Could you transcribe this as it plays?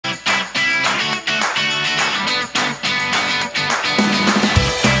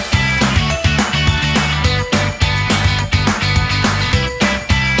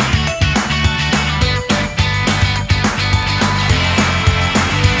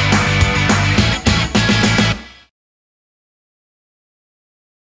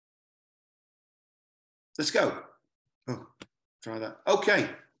let's go. Oh, try that. Okay.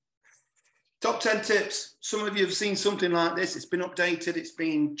 Top 10 tips. Some of you have seen something like this. It's been updated. It's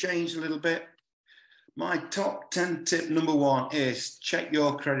been changed a little bit. My top 10 tip number 1 is check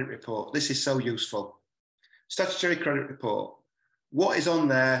your credit report. This is so useful. Statutory credit report. What is on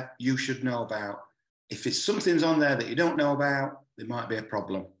there you should know about. If it's something's on there that you don't know about, there might be a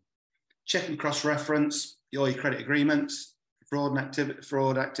problem. Check and cross-reference all your credit agreements, fraud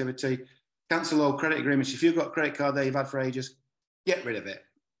activity, cancel all credit agreements. If you've got a credit card there you've had for ages, get rid of it.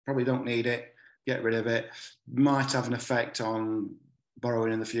 Probably don't need it. Get rid of it. Might have an effect on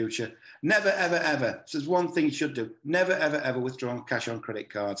borrowing in the future. Never, ever, ever. So there's one thing you should do. Never, ever, ever withdraw cash on credit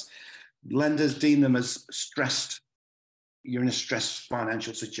cards. Lenders deem them as stressed. You're in a stressed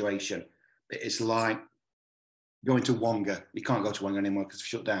financial situation. It's like going to Wonga. You can't go to Wonga anymore because it's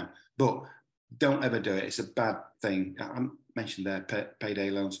shut down. But don't ever do it. It's a bad thing. I mentioned there, payday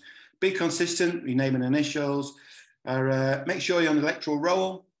loans. Be consistent. Rename and initials. Make sure you're on the electoral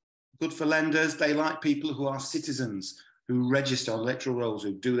roll. Good for lenders. They like people who are citizens, who register on electoral rolls,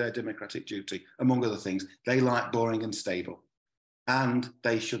 who do their democratic duty, among other things. They like boring and stable. And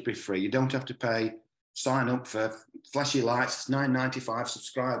they should be free. You don't have to pay, sign up for flashy lights. It's $9.95,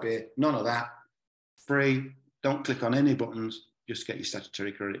 subscribe here. None of that. Free. Don't click on any buttons. Just get your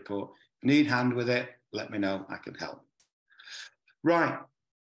statutory credit report. If you need a hand with it, let me know. I can help. Right.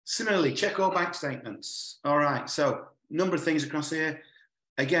 Similarly, check all bank statements. All right. So, number of things across here.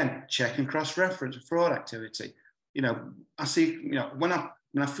 Again, check and cross-reference fraud activity. You know, I see, you know, when I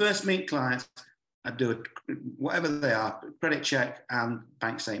first meet clients, I do it, whatever they are, credit check and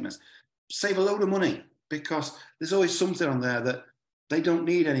bank statements. Save a load of money because there's always something on there that they don't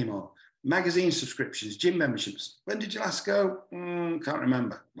need anymore. Magazine subscriptions, gym memberships. When did you last go? Can't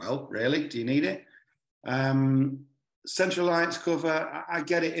remember. Well, really? Do you need it? Central Alliance cover. I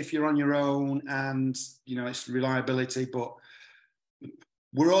get it if you're on your own and, you know, it's reliability, but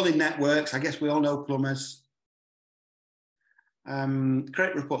we're all in networks. I guess we all know plumbers.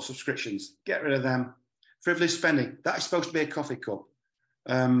 Credit report subscriptions. Get rid of them. Frivolous spending. That is supposed to be a coffee cup.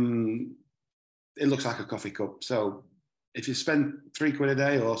 It looks like a coffee cup. So if you spend £3 a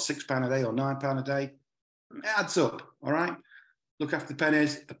day or £6 a day or £9 a day, it adds up, all right? Look after the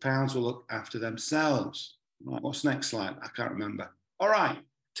pennies, the pounds will look after themselves. Right, what's next slide? I can't remember. All right,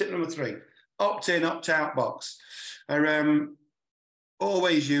 tip number 3, opt-in, opt-out box.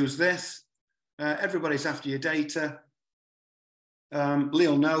 Always use this. Everybody's after your data. Lee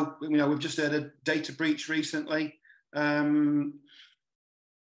will know, you know, we've just had a data breach recently. I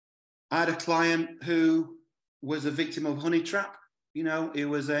had a client who was a victim of honey trap. You know, he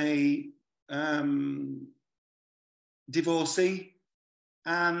was a divorcee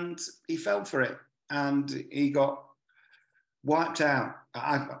and he fell for it and he got wiped out.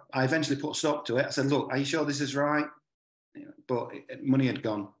 I eventually put a stop to it. I said, look, are you sure this is right? You know, but money had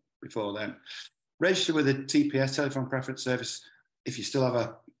gone before then. Register with a TPS, telephone preference service. If you still have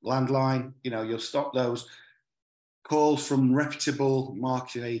a landline, you know, you'll stop those calls from reputable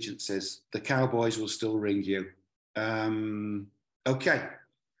marketing agencies. The cowboys will still ring you. Okay.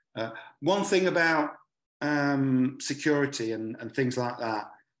 One thing about security and things like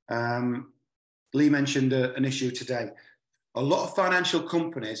that. Lee mentioned an issue today. A lot of financial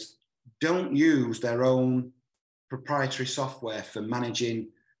companies don't use their own proprietary software for managing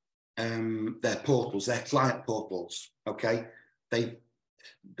their portals, their client portals. Okay.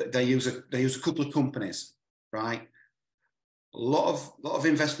 They use a couple of companies, right? A lot of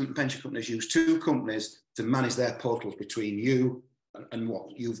investment and pension companies use 2 companies to manage their portals between you and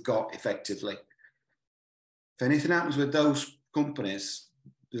what you've got effectively. If anything happens with those companies,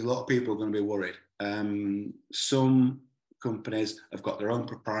 there's a lot of people going to be worried. Some companies have got their own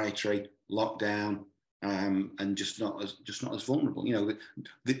proprietary lockdown and just not as vulnerable. You know,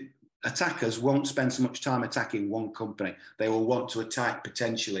 the attackers won't spend so much time attacking one company. They will want to attack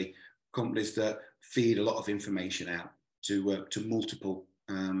potentially companies that feed a lot of information out to multiple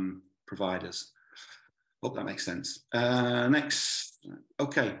providers. Hope that makes sense. Next,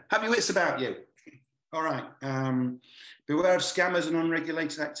 okay. Have your wits about you. All right. Beware of scammers and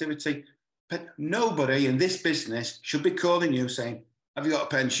unregulated activity. But nobody in this business should be calling you saying, "Have you got a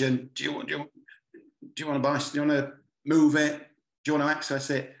pension? Do you want to buy? Do you want to move it? Do you want to access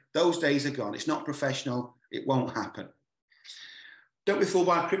it?" Those days are gone. It's not professional. It won't happen. Don't be fooled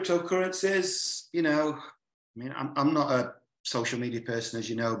by cryptocurrencies. You know, I mean, I'm not a social media person, as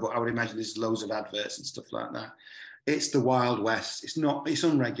you know, but I would imagine there's loads of adverts and stuff like that. It's the Wild West. It's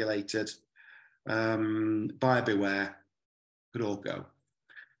unregulated. Buyer beware. Could all go.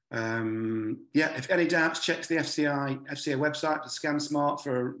 Yeah, if any doubts, check the FCA website, the Scan Smart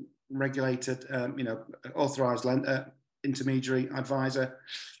for regulated, authorized intermediary advisor.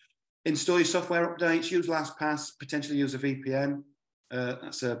 Install your software updates, use LastPass, potentially use a VPN.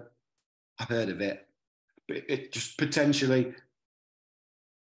 I've heard of it, but it just potentially,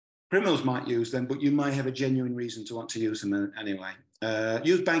 criminals might use them, but you might have a genuine reason to want to use them anyway.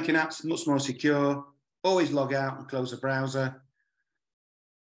 Use banking apps, much more secure. Always log out and close the browser.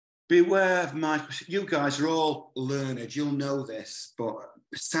 Beware of Microsoft. You guys are all learned, you'll know this, but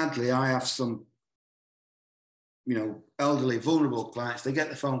sadly, I have some, elderly, vulnerable clients. They get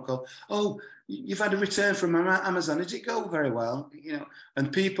the phone call, oh, you've had a return from Amazon. Did it go very well?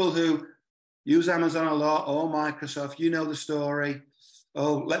 And people who use Amazon a lot or Microsoft, the story.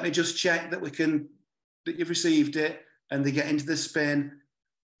 Oh, let me just check that you've received it, and they get into the spin.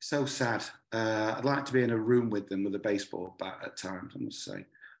 So sad. I'd like to be in a room with them with a baseball bat at times, I must say.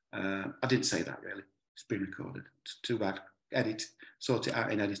 I didn't say that really. It's been recorded. It's too bad. Sort it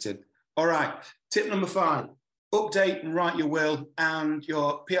out in editing. All right. Tip number 5. Update and write your will and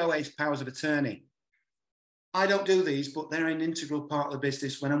your POA's powers of attorney. I don't do these, but they're an integral part of the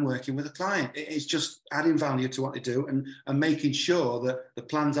business when I'm working with a client. It's just adding value to what they do and making sure that the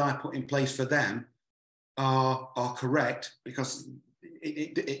plans I put in place for them are correct, because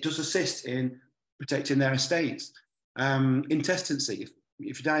it does assist in protecting their estates. Intestacy.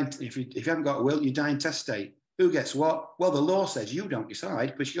 If you haven't got a will, you die intestate. Who gets what? Well, the law says you don't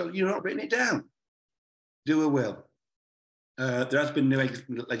decide because you're not written it down. Do a will. There has been new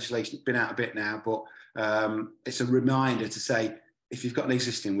legislation, it's been out a bit now, but it's a reminder to say, if you've got an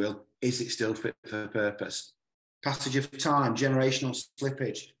existing will, is it still fit for purpose? Passage of time, generational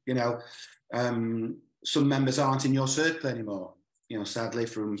slippage, some members aren't in your circle anymore, sadly,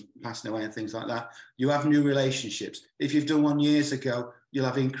 from passing away and things like that. You have new relationships. If you've done one years ago, you'll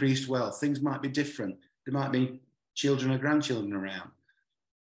have increased wealth. Things might be different. There might be children or grandchildren around.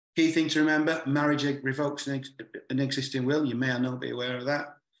 Key thing to remember, marriage revokes an existing will. You may or not be aware of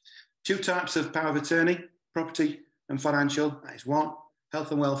that. 2 types of power of attorney, property and financial. That is one.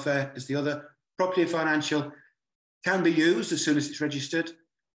 Health and welfare is the other. Property and financial can be used as soon as it's registered.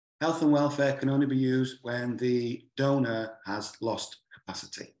 Health and welfare can only be used when the donor has lost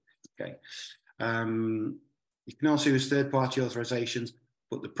capacity. Okay. You can also use third-party authorizations,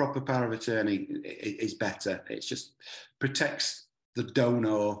 but the proper power of attorney is better. It just protects the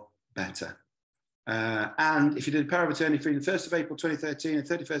donor better. And if you did a power of attorney between the 1st of April 2013 and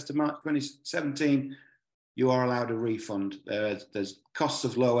 31st of March 2017, you are allowed a refund. There's costs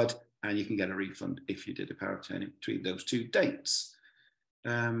have lowered, and you can get a refund if you did a power of attorney between those 2 dates.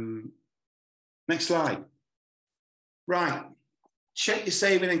 Next slide. Right, check your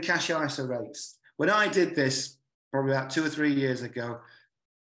saving and cash ISA rates. When I did this, probably about 2 or 3 years ago,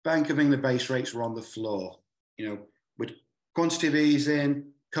 Bank of England base rates were on the floor, with quantitative easing,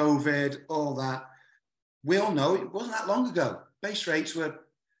 COVID, all that. We all know it wasn't that long ago. Base rates were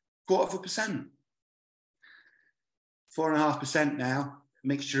 0.25%. 4.5% now,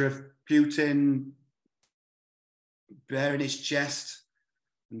 mixture of Putin bearing his chest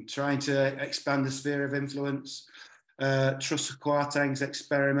and trying to expand the sphere of influence. Truss Kwarteng's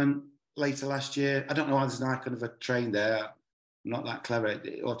experiment later last year. I don't know why there's an icon of a train there. I'm not that clever,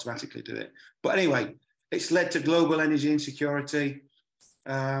 it automatically did it. But anyway, it's led to global energy insecurity.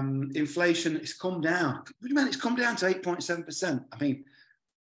 Inflation has come down. What do you mean it's come down to 8.7%? I mean,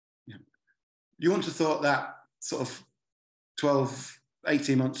 you wouldn't have thought that sort of 12,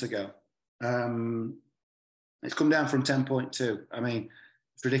 18 months ago. It's come down from 10.2. I mean,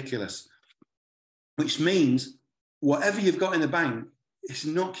 it's ridiculous. Which means whatever you've got in the bank, it's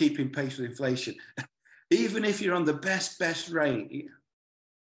not keeping pace with inflation. Even if you're on the best rate,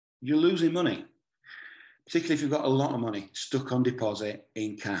 you're losing money. Particularly if you've got a lot of money stuck on deposit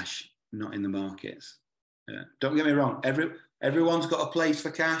in cash, not in the markets. Don't get me wrong, everyone's got a place for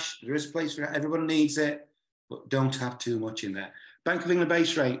cash. There is a place for it, everyone needs it, but don't have too much in there. Bank of England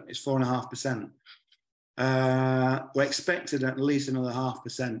base rate is 4.5%. We're expected at least another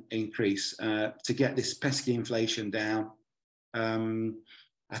 0.5% increase to get this pesky inflation down.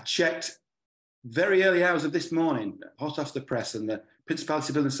 I checked very early hours of this morning, hot off the press, and the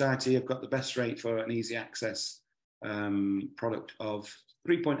Principality Building Society have got the best rate for an easy access product of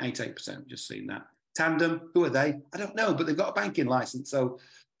 3.88%. Just seen that. Tandem, who are they? I don't know, but they've got a banking license, so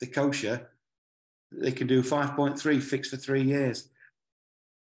they're kosher. They can do 5.3 fixed for 3 years.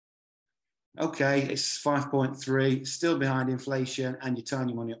 Okay, it's 5.3, still behind inflation, and you're tying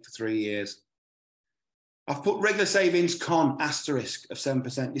your money up for 3 years. I've put regular savings con asterisk of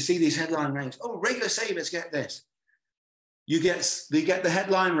 7%. You see these headline rates. Oh, regular savers get this. They get the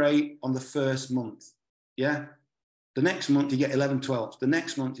headline rate on the first month. Yeah. The next month you get 11/12. The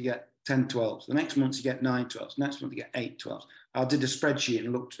next month you get 10 12s. The next month you get 9 12s. Next month you get 8 12s. I did a spreadsheet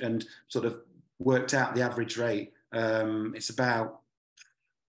and looked and sort of worked out the average rate. It's about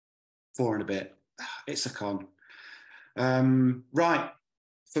 4 and a bit. It's a con. Right.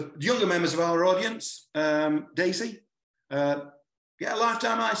 For younger members of our audience, Daisy, get a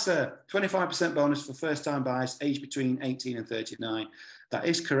lifetime ISA, 25% bonus for first-time buyers aged between 18 and 39. That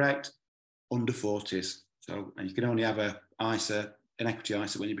is correct, under 40s. So, and you can only have an ISA, an equity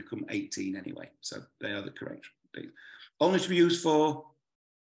ISA, when you become 18 anyway. So they are the correct things. Only to be used for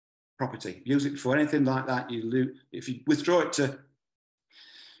property. Use it for anything like that. You lose, if you withdraw it to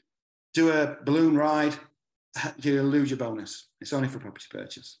do a balloon ride, you'll lose your bonus. It's only for property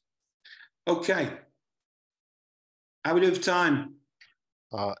purchase. Okay. How we do for time?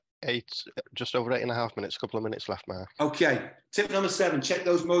 Just over 8.5 minutes, a couple of minutes left, Mark. Okay. Tip number 7, check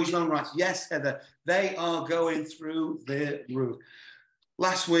those mortgage loan rights. Yes, Heather, they are going through the roof.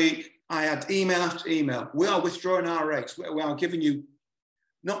 Last week, I had email after email. We are withdrawing our rates. We are giving you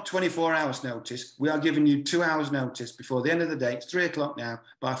not 24 hours notice. We are giving you 2 hours notice before the end of the day. It's 3 o'clock now.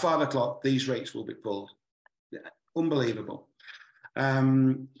 By 5 o'clock, these rates will be pulled. Unbelievable.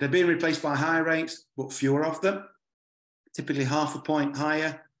 They're being replaced by higher rates, but fewer of them. Typically 0.5 point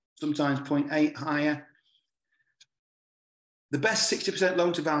higher, sometimes 0.8 higher. The best 60%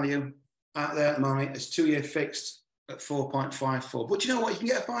 loan to value out there at the moment is 2-year fixed at 4.54. But you know what? You can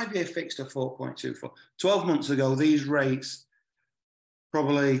get a 5-year fixed at 4.24. 12 months ago, these rates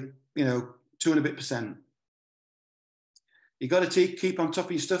probably, 2 and a bit percent. You got to keep on top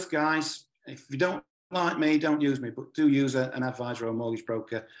of your stuff, guys. If you don't like me, don't use me, but do use an advisor or a mortgage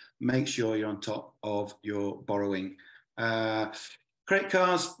broker. Make sure you're on top of your borrowing. Credit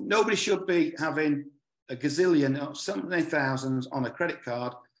cards, nobody should be having a gazillion or so many thousands on a credit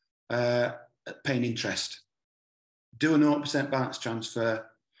card paying interest. Do a 0% balance transfer.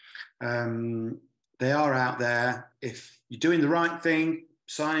 They are out there. If you're doing the right thing,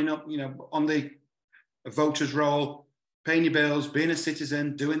 signing up, on the voters roll, paying your bills, being a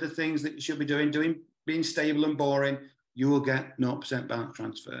citizen, doing the things that you should be doing, being stable and boring, you will get 0% balance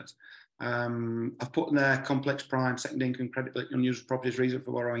transfers. I've put in there complex prime, second income, credit, unused properties, reason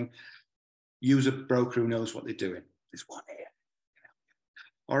for borrowing. Use a broker who knows what they're doing. There's one here.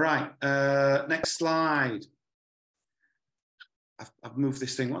 All right, next slide. I've moved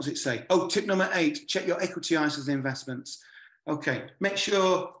this thing. What does it say? Oh, tip number 8, check your equity ISAs and investments. Okay, make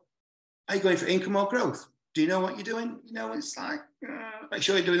sure, are you going for income or growth? Do you know what you're doing? It's like, make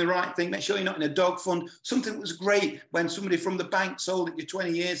sure you're doing the right thing. Make sure you're not in a dog fund. Something that was great when somebody from the bank sold it you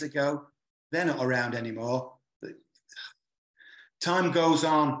 20 years ago. They're not around anymore. Time goes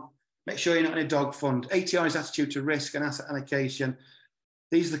on. Make sure you're not in a dog fund. ATI's attitude to risk and asset allocation.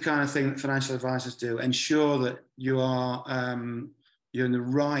 These are the kind of thing that financial advisors do. Ensure that you are you're in the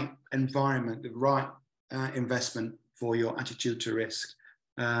right environment, the right investment for your attitude to risk.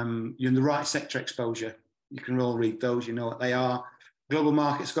 You're in the right sector exposure. You can all read those. You know what they are. Global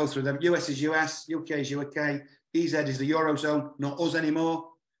markets, go through them. US is US, UK is UK, EZ is the Eurozone, not us anymore.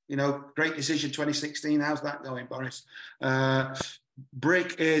 Great decision 2016. How's that going, Boris?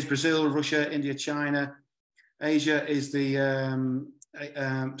 BRIC is Brazil, Russia, India, China. Asia is the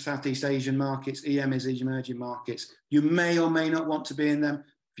Southeast Asian markets. EM is the emerging markets. You may or may not want to be in them.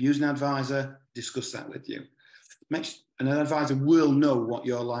 If you use an advisor, discuss that with you. And an advisor will know what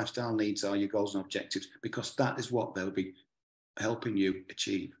your lifestyle needs are, your goals and objectives, because that is what they'll be helping you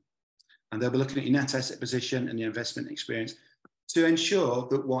achieve. And they'll be looking at your net asset position and your investment experience to ensure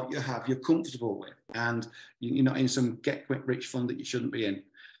that what you have, you're comfortable with, and you're not in some get-quick-rich fund that you shouldn't be in.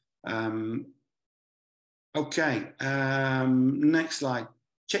 Okay, next slide.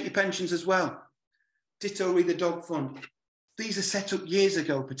 Check your pensions as well. Ditto read the dog fund. These are set up years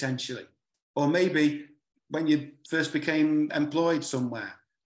ago, potentially, or maybe when you first became employed somewhere.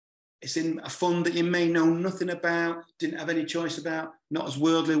 It's in a fund that you may know nothing about, didn't have any choice about, not as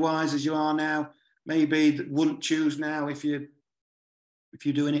worldly wise as you are now, maybe that wouldn't choose now if you're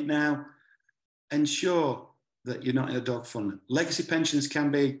doing it now. Ensure that you're not in a dog fund. Legacy pensions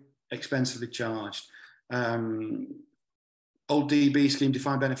can be expensively charged. Old DB scheme,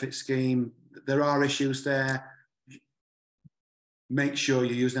 defined benefit scheme, there are issues there. Make sure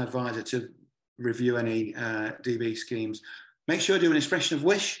you use an advisor to review any DB schemes. Make sure you do an expression of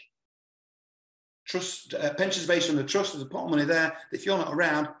wish. Trust, pensions based on the trust, there's a pot of money there. If you're not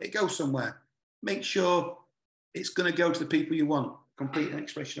around, it goes somewhere. Make sure it's going to go to the people you want. Complete an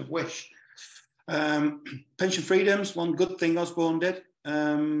expression of wish. Pension freedoms, one good thing Osborne did.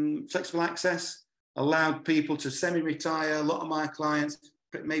 Flexible access, allowed people to semi-retire. A lot of my clients,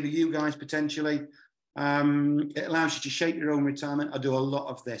 maybe you guys potentially, it allows you to shape your own retirement. I do a lot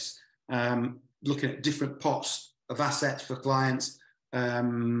of this. looking at different pots of assets for clients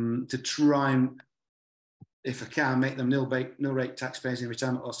to try and, if I can, make them nil rate taxpayers in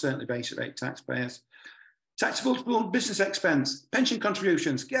retirement, or certainly basic rate taxpayers. Taxable business expense, pension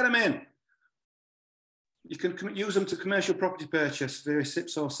contributions, get them in. You can use them to commercial property purchase, various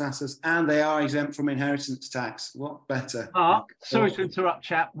SIPs or SASs, and they are exempt from inheritance tax. What better? Mark, sorry to interrupt,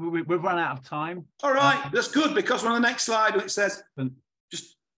 chap. We've run out of time. All right, that's good, because on the next slide it says,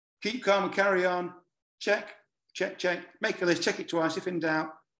 just keep calm and carry on. Check, check, check. Make a list, check it twice. If in doubt,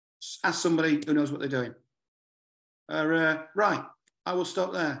 ask somebody who knows what they're doing. Right, I will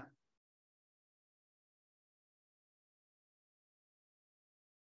stop there.